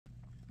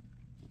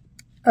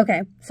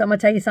Okay, so I'm going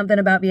to tell you something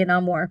about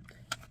Vietnam War.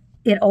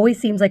 It always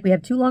seems like we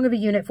have too long of a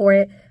unit for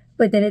it,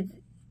 but then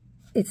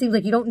it seems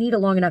like you don't need a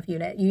long enough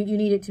unit. You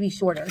need it to be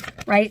shorter,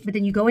 right? But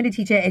then you go in to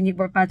teach it, and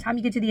by the time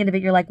you get to the end of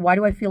it, you're like, why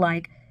do I feel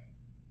like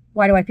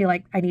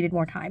I needed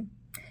more time?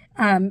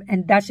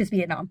 And that's just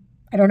Vietnam.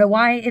 I don't know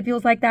why it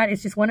feels like that.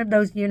 It's just one of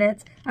those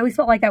units. I always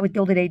felt like that with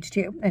Gilded Age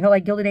too. I felt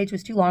like Gilded Age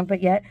was too long,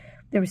 but yet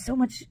there was so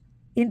much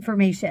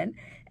information.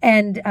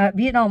 And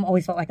Vietnam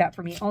always felt like that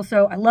for me.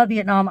 Also, I love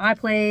Vietnam. I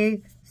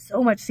play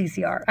so much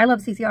CCR. I love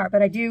CCR,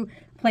 but I do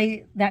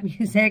play that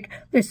music.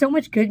 There's so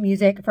much good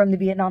music from the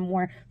Vietnam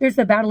War. There's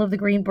the Battle of the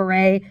Green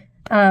Beret,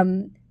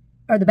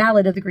 or the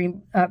Ballad of the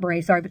Green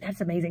Beret, sorry, but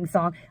that's an amazing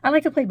song. I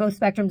like to play both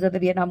spectrums of the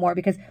Vietnam War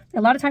because a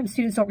lot of times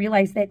students don't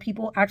realize that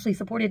people actually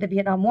supported the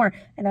Vietnam War,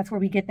 and that's where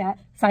we get that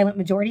silent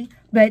majority,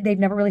 but they've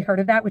never really heard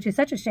of that, which is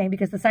such a shame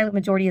because the silent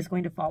majority is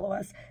going to follow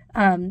us,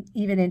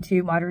 even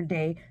into modern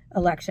day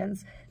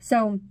elections.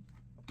 So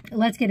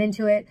let's get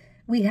into it.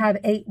 We have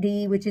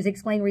 8D, which is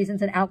explain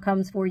reasons and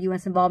outcomes for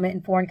U.S. involvement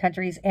in foreign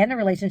countries and the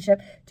relationship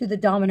to the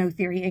domino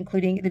theory,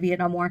 including the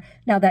Vietnam War.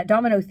 Now, that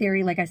domino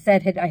theory, like I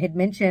said, I had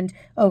mentioned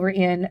over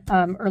in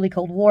early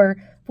Cold War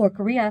for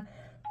Korea,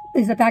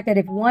 is the fact that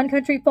if one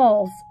country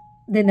falls,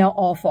 then they'll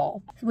all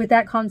fall. So with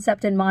that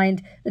concept in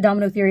mind, the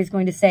domino theory is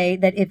going to say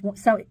that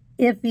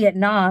if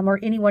Vietnam or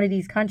any one of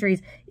these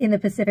countries in the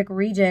Pacific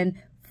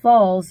region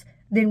falls,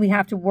 then we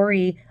have to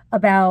worry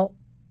about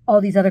all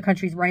these other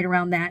countries right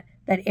around that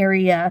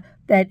area,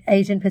 that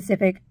Asian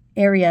Pacific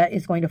area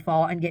is going to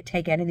fall and get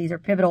taken. And these are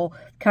pivotal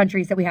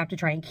countries that we have to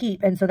try and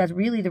keep. And so that's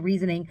really the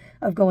reasoning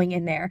of going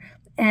in there.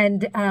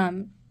 And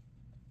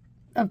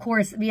of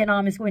course,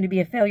 Vietnam is going to be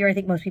a failure. I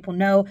think most people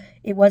know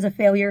it was a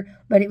failure,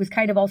 but it was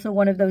kind of also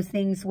one of those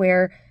things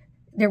where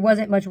there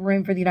wasn't much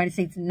room for the United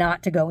States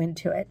not to go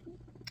into it.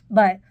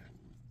 But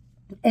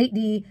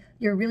 8D,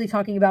 you're really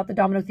talking about the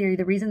domino theory,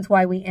 the reasons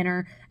why we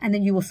enter, and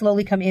then you will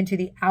slowly come into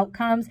the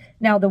outcomes.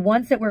 Now, the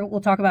ones that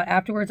we'll talk about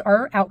afterwards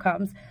are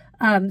outcomes.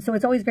 So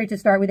it's always great to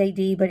start with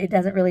 8D, but it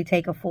doesn't really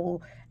take a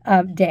full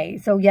day.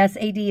 So yes,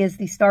 8D is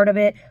the start of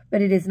it,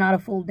 but it is not a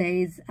full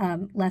day's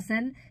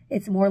lesson.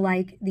 It's more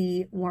like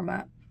the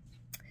warm-up.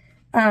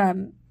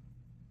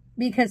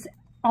 Because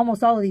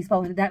almost all of these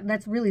fall into that.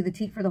 That's really the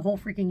teak for the whole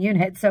freaking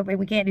unit. So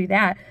we can't do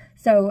that.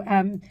 So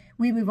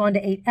we move on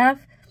to 8F.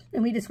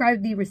 And we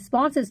describe the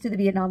responses to the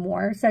Vietnam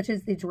War, such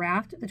as the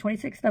draft, the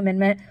 26th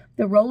Amendment,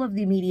 the role of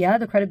the media,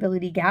 the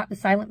credibility gap, the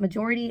silent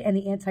majority, and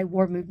the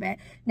anti-war movement.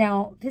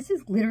 Now, this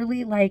is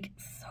literally like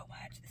so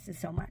much. This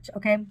is so much,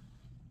 okay?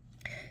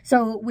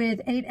 So with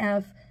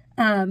 8F,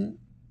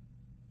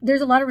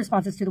 there's a lot of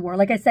responses to the war.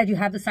 Like I said, you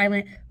have the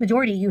silent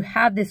majority. You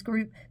have this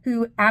group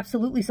who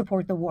absolutely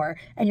support the war.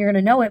 And you're going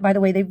to know it by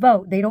the way they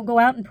vote. They don't go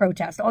out and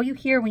protest. All you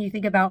hear when you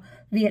think about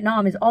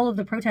Vietnam is all of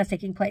the protests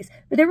taking place.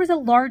 But there was a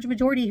large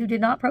majority who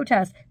did not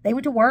protest. They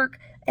went to work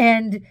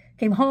and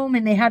came home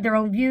and they had their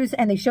own views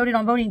and they showed it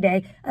on voting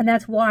day. And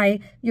that's why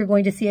you're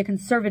going to see a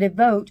conservative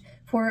vote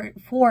for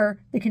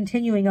the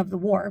continuing of the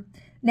war.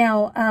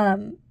 Now,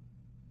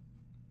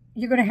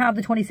 you're going to have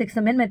the 26th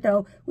Amendment,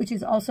 though, which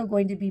is also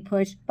going to be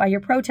pushed by your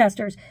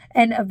protesters.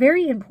 And a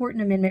very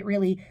important amendment,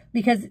 really,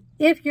 because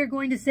if you're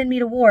going to send me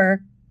to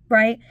war,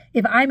 right,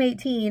 if I'm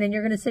 18 and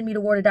you're going to send me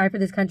to war to die for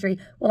this country,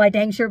 well, I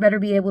dang sure better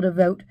be able to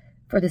vote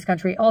for this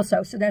country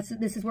also. So this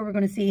is where we're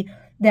going to see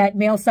that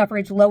male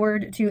suffrage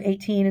lowered to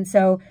 18. And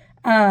so,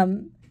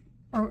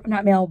 or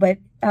not male, but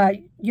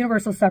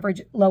universal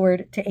suffrage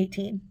lowered to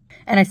 18.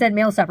 And I said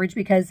male suffrage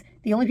because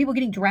the only people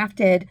getting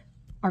drafted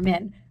are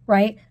men.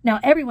 Right? Now,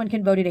 everyone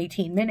can vote at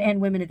 18, men and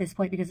women at this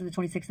point because of the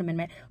 26th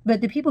Amendment. But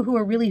the people who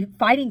are really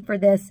fighting for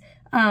this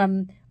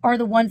are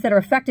the ones that are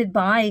affected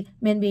by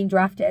men being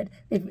drafted.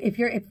 If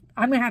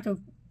I'm going to have to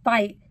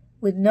fight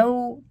with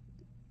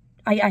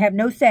I have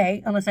no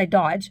say unless I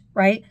dodge,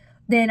 right?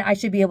 Then I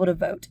should be able to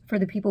vote for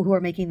the people who are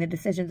making the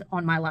decisions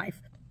on my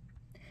life.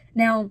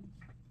 Now,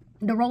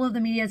 the role of the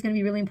media is going to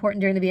be really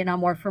important during the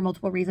Vietnam War for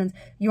multiple reasons.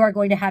 You are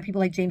going to have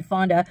people like Jane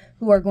Fonda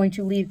who are going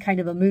to lead kind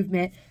of a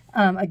movement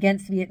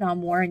against the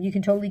Vietnam War. And you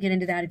can totally get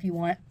into that if you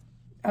want.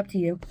 Up to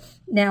you.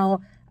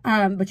 Now,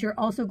 but you're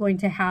also going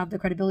to have the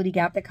credibility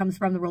gap that comes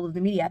from the role of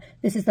the media.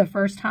 This is the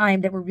first time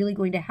that we're really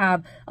going to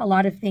have a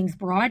lot of things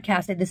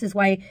broadcasted. This is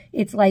why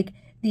it's like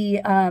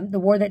the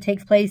war that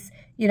takes place,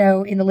 you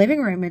know, in the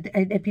living room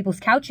at people's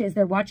couches.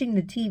 They're watching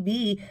the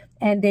TV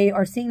and they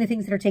are seeing the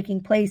things that are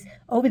taking place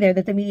over there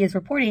that the media is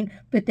reporting,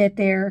 but that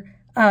their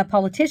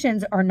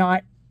politicians are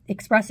not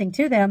expressing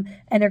to them.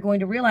 And they're going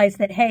to realize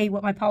that, hey,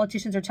 what my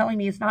politicians are telling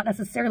me is not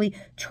necessarily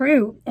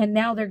true. And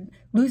now the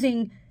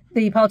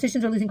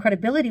politicians are losing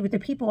credibility with the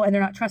people and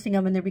they're not trusting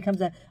them. And there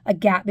becomes a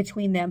gap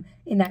between them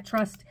in that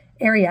trust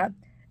area.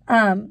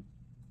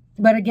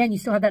 But again, you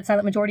still have that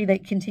silent majority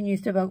that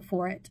continues to vote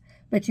for it.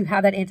 but you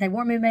have that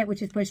anti-war movement,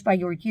 which is pushed by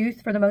your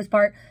youth for the most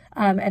part.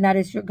 And that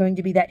is going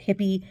to be that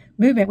hippie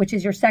movement, which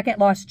is your second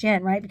lost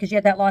gen, right? Because you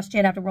had that lost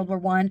gen after World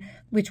War I,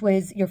 which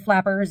was your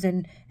flappers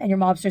and your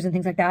mobsters and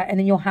things like that. And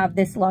then you'll have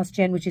this lost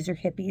gen, which is your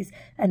hippies.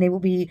 And they will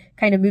be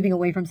kind of moving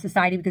away from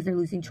society because they're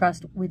losing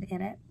trust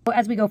within it. So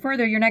as we go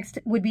further, your next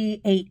would be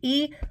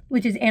 8E,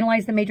 which is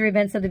analyze the major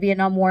events of the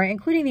Vietnam War,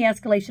 including the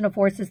escalation of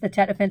forces, the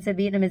Tet Offensive,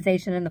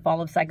 Vietnamization, and the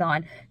fall of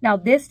Saigon. Now,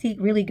 this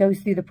really goes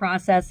through the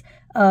process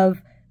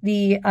of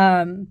the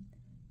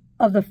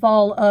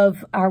fall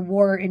of our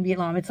war in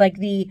Vietnam. It's like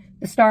the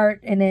start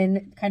and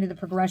then kind of the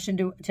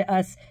progression to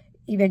us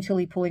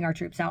eventually pulling our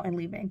troops out and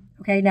leaving.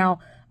 Okay, now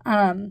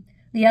the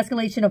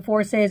escalation of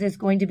forces is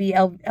going to be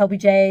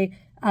LBJ,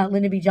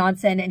 Lyndon B.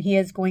 Johnson, and he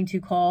is going to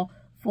call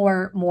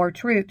for more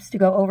troops to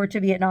go over to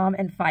Vietnam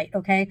and fight.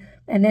 Okay,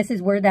 and this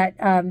is where that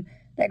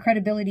that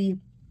credibility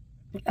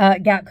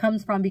gap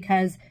comes from,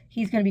 because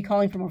he's going to be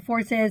calling for more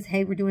forces.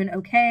 Hey, we're doing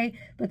okay,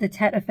 but the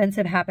Tet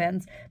Offensive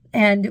happens,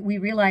 and we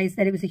realize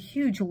that it was a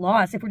huge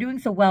loss. If we're doing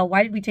so well,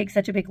 why did we take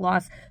such a big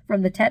loss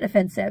from the Tet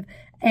Offensive?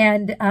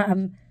 And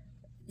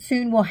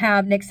soon we'll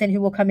have Nixon, who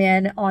will come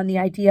in on the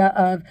idea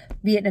of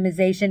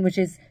Vietnamization, which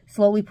is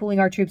slowly pulling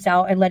our troops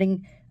out and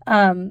letting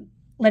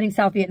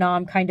South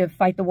Vietnam kind of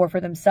fight the war for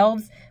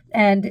themselves.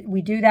 And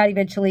we do that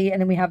eventually.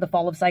 And then we have the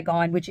fall of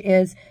Saigon, which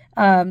is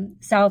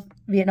South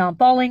Vietnam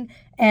falling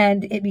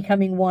and it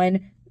becoming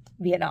one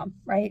Vietnam,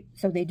 right?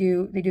 So they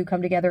do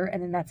come together,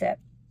 and then that's it.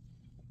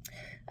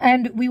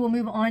 And we will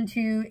move on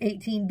to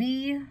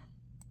 18B.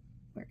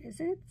 Where is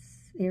it?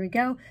 There we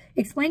go.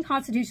 Explain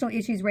constitutional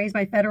issues raised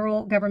by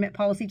federal government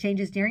policy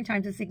changes during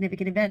times of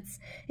significant events,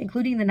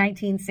 including the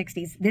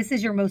 1960s. This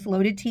is your most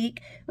loaded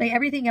TEK. Like,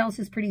 everything else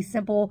is pretty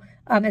simple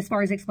as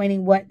far as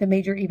explaining what the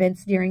major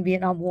events during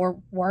Vietnam War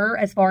were,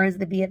 as far as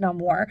the Vietnam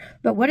War.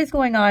 But what is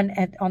going on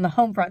on the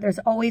home front? There's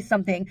always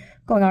something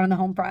going on the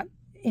home front.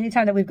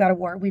 Anytime that we've got a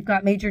war, we've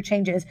got major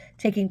changes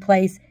taking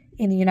place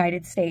in the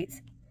United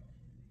States.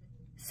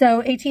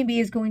 So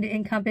 18B is going to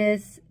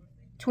encompass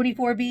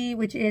 24B,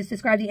 which is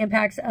describe the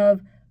impacts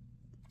of,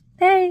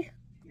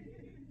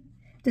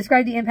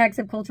 describe the impacts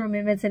of cultural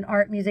movements in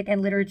art, music,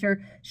 and literature,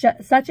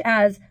 such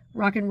as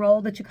rock and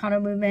roll, the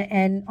Chicano movement,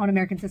 and on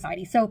American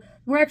society. So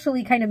we're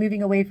actually kind of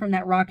moving away from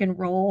that rock and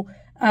roll,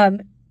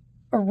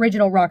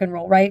 original rock and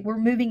roll, right? We're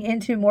moving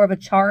into more of a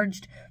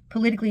charged,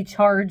 politically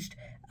charged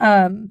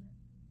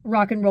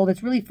rock and roll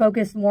that's really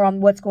focused more on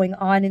what's going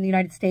on in the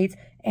United States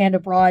and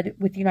abroad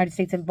with the United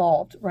States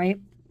involved, right?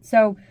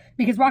 So,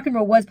 because rock and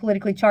roll was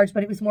politically charged,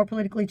 but it was more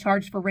politically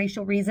charged for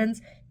racial reasons.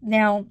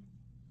 Now,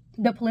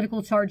 the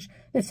political charge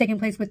that's taking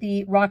place with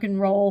the rock and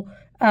roll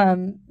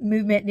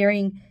movement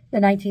during the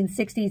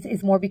 1960s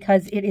is more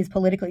because it is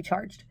politically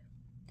charged.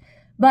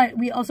 But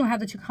we also have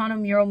the Chicano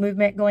mural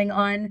movement going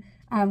on,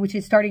 which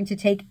is starting to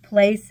take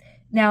place.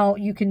 Now,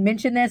 you can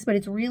mention this, but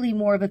it's really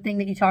more of a thing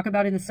that you talk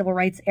about in the civil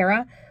rights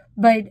era.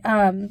 But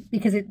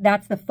because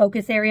that's the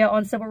focus area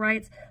on civil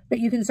rights, but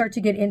you can start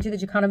to get into the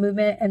Chicano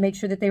movement and make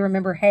sure that they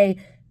remember, hey,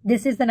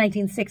 this is the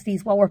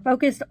 1960s. While we're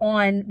focused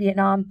on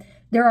Vietnam,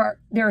 there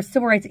are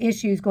civil rights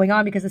issues going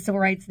on, because the civil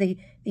rights, the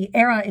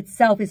era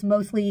itself is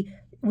mostly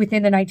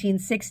within the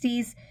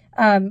 1960s,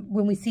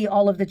 when we see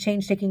all of the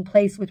change taking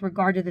place with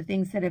regard to the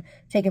things that have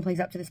taken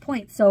place up to this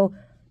point. So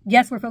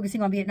yes, we're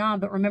focusing on Vietnam,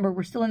 but remember,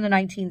 we're still in the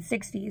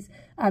 1960s,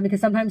 because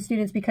sometimes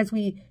students, because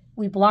we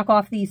block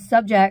off these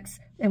subjects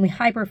and we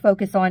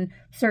hyper-focus on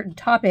certain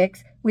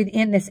topics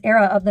within this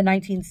era of the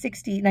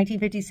 1950s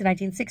to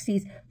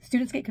 1960s,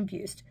 students get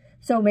confused.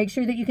 So make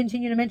sure that you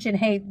continue to mention,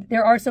 hey,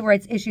 there are civil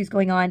rights issues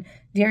going on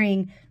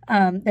during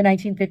the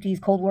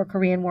 1950s, Cold War,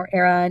 Korean War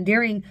era, and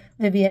during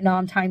the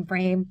Vietnam time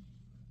frame.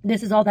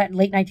 This is all that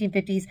late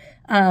 1950s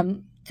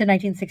to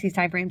 1960s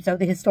time frame. So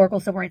the historical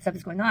civil rights stuff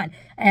is going on.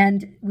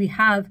 And we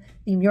have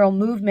the mural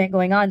movement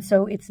going on.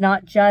 So it's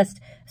not just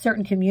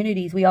certain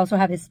communities. We also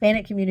have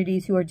Hispanic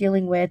communities who are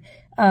dealing with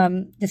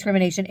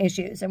discrimination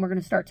issues. And we're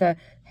going to start to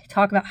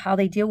talk about how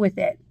they deal with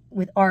it,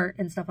 with art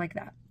and stuff like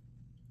that.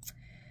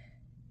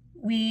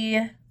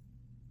 We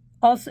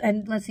also,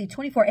 and let's see,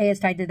 24A is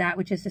tied to that,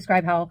 which is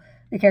describe how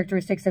the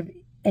characteristics of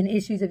and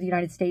issues of the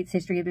United States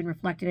history have been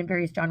reflected in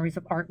various genres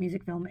of art,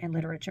 music, film, and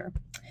literature.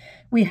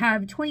 We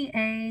have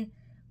 20A,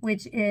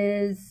 which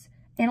is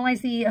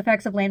analyze the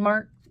effects of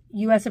landmark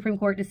U.S. Supreme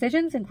Court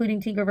decisions, including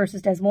Tinker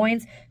versus Des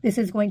Moines. This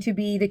is going to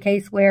be the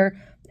case where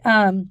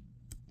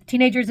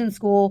teenagers in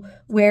school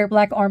wear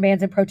black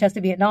armbands in protest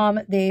of Vietnam.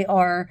 They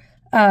are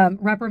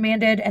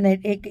reprimanded, and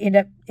then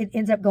it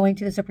ends up going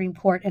to the Supreme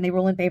Court, and they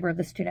rule in favor of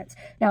the students.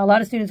 Now, a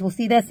lot of students will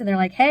see this, and they're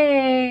like,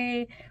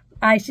 hey,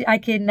 I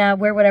can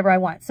wear whatever I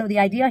want. So the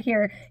idea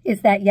here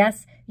is that,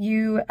 yes,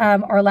 you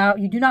are allowed,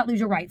 you do not lose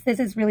your rights. This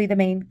is really the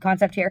main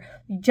concept here.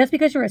 Just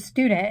because you're a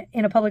student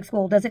in a public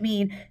school doesn't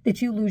mean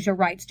that you lose your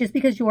rights. Just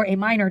because you're a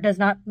minor does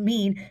not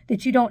mean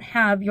that you don't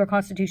have your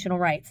constitutional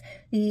rights.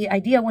 The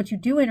idea once you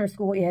do enter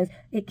school is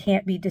it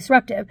can't be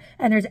disruptive.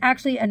 And there's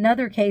actually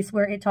another case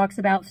where it talks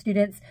about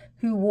students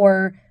who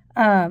wore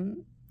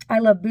I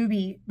Love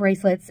Booby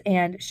bracelets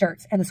and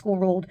shirts, and the school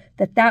ruled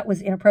that that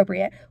was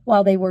inappropriate.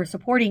 While they were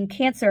supporting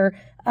cancer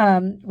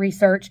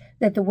research,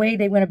 that the way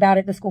they went about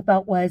it, the school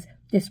felt was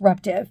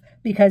disruptive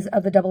because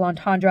of the double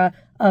entendre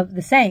of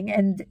the saying.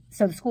 And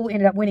so the school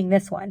ended up winning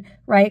this one,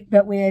 right?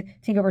 But with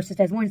Tinker versus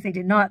Des Moines, they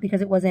did not,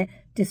 because it wasn't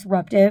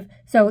disruptive.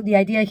 So the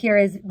idea here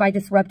is, by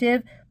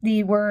disruptive,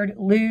 the word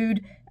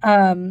lewd,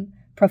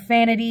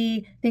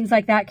 profanity, things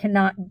like that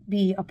cannot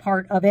be a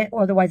part of it,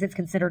 or otherwise it's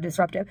considered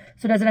disruptive.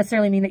 So it doesn't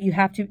necessarily mean that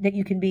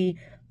you can be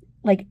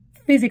like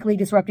physically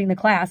disrupting the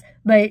class,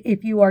 but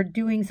if you are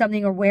doing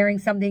something or wearing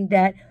something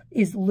that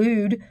is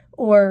lewd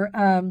or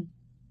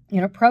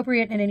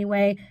inappropriate in any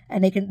way,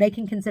 and they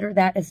can consider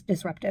that as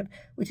disruptive,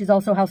 which is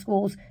also how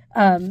schools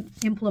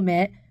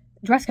implement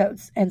dress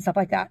codes and stuff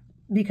like that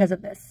because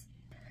of this.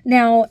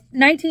 Now,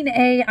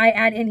 19A I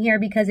add in here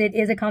because it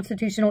is a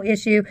constitutional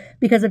issue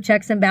because of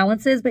checks and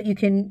balances, but you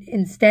can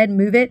instead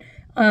move it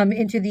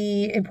into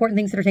the important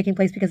things that are taking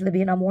place because of the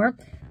Vietnam War.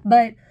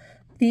 But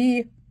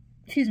it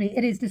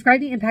is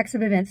described the impacts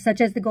of events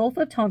such as the Gulf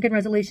of Tonkin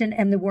Resolution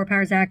and the War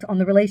Powers Act on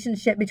the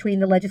relationship between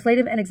the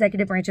legislative and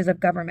executive branches of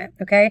government.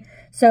 Okay,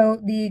 so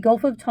the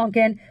Gulf of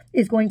Tonkin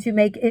is going to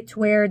make it to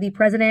where the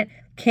president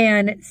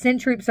can send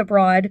troops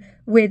abroad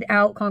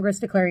without Congress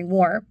declaring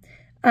war.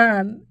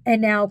 And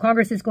now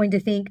Congress is going to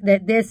think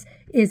that this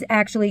is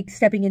actually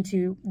stepping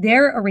into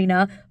their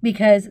arena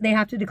because they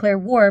have to declare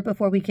war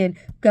before we can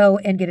go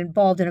and get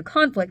involved in a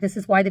conflict. This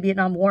is why the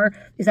Vietnam War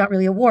is not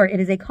really a war. It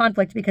is a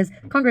conflict because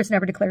Congress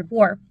never declared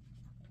war.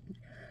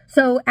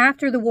 So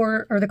after the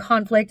war or the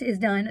conflict is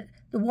done,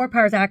 the War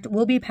Powers Act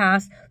will be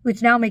passed,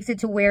 which now makes it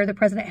to where the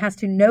president has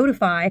to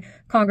notify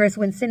Congress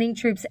when sending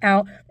troops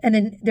out, and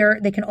then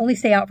they can only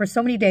stay out for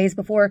so many days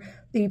before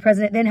the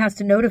president then has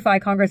to notify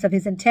Congress of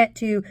his intent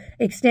to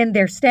extend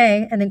their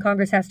stay, and then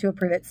Congress has to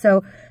approve it.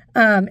 So,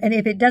 and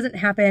if it doesn't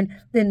happen,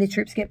 then the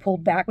troops get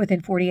pulled back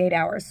within 48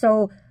 hours.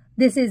 So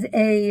this is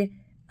a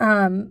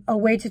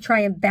way to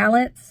try and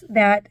balance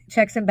that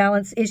checks and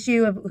balance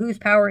issue of whose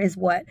power is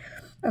what.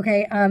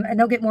 Okay, and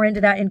they'll get more into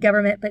that in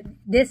government, but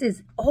this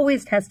is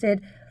always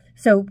tested,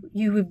 so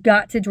you've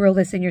got to drill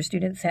this in your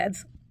students'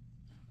 heads.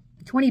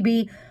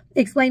 20B,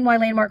 explain why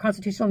landmark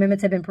constitutional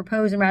amendments have been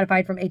proposed and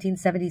ratified from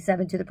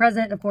 1877 to the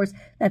present. Of course,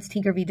 that's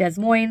Tinker v. Des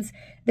Moines.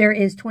 There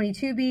is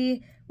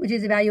 22B, which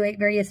is evaluate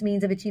various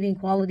means of achieving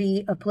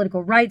equality of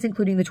political rights,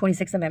 including the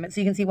 26th Amendment.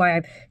 So you can see why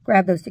I've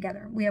grabbed those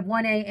together. We have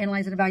 1A,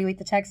 analyze and evaluate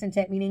the text,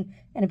 intent, meaning,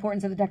 and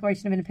importance of the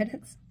Declaration of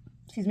Independence,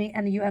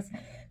 and the U.S.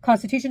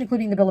 Constitution,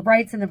 including the Bill of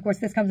Rights. And of course,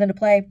 this comes into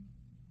play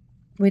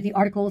with the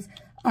articles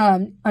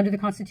under the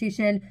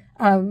Constitution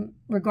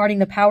regarding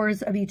the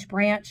powers of each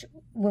branch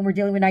when we're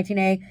dealing with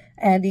 19A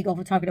and the Gulf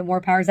of Tonkin and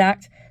War Powers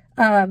Act.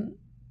 And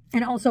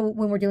also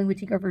when we're dealing with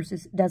Tinker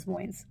versus Des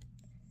Moines.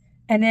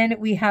 And then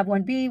we have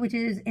 1B, which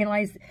is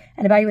analyze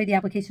and evaluate the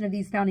application of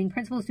these founding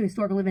principles to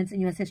historical events in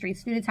U.S. history.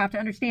 Students have to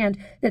understand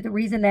that the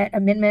reason that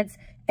amendments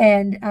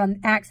and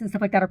acts and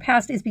stuff like that are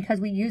passed is because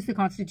we use the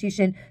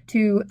Constitution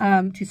to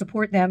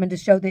support them and to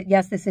show that,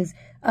 yes, this is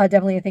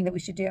definitely a thing that we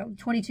should do.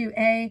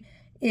 22A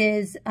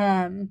is,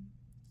 let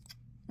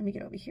me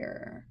get over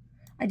here.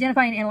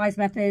 Identify and analyze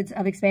methods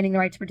of expanding the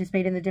right to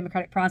participate in the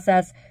democratic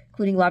process,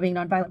 including lobbying,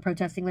 nonviolent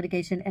protesting,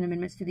 litigation, and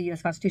amendments to the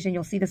U.S. Constitution.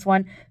 You'll see this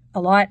one a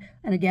lot.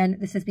 And again,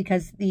 this is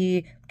because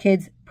the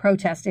kids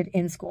protested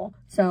in school.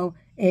 So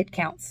it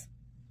counts.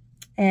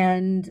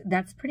 And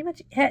that's pretty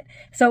much it.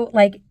 So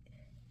like,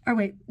 oh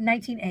wait,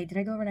 19A. Did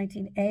I go over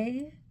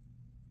 19A?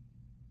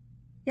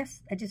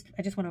 Yes, I just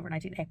went over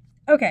 19A.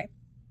 Okay.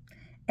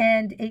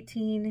 And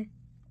 18B.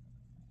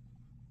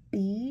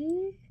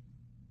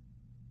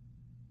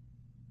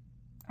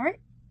 All right.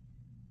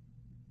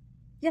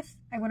 Yes,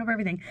 I went over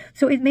everything.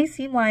 So it may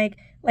seem like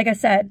I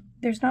said,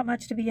 there's not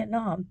much to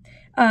Vietnam,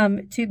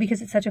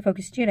 because it's such a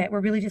focused unit.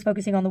 We're really just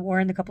focusing on the war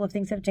and the couple of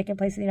things that have taken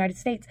place in the United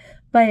States.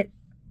 But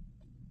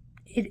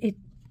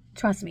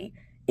trust me,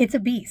 it's a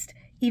beast.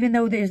 Even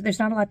though there's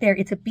not a lot there,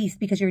 it's a beast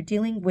because you're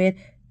dealing with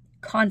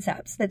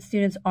concepts that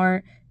students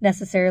aren't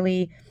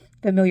necessarily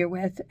familiar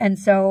with. And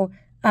so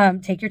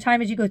take your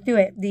time as you go through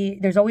it.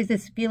 There's always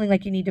this feeling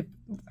like you need to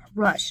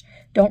rush.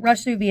 Don't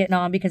rush through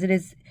Vietnam because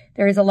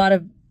there is a lot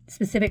of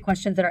specific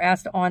questions that are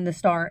asked on the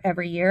STAR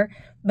every year.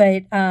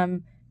 But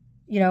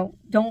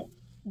don't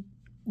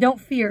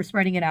fear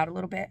spreading it out a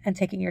little bit and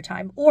taking your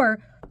time, or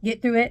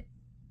get through it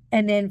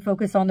and then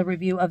focus on the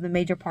review of the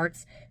major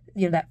parts,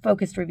 that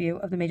focused review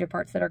of the major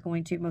parts that are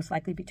going to most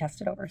likely be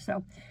tested over.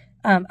 So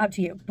up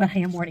to you, but I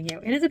am warning you.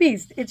 It is a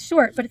beast. It's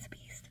short, but it's a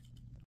beast.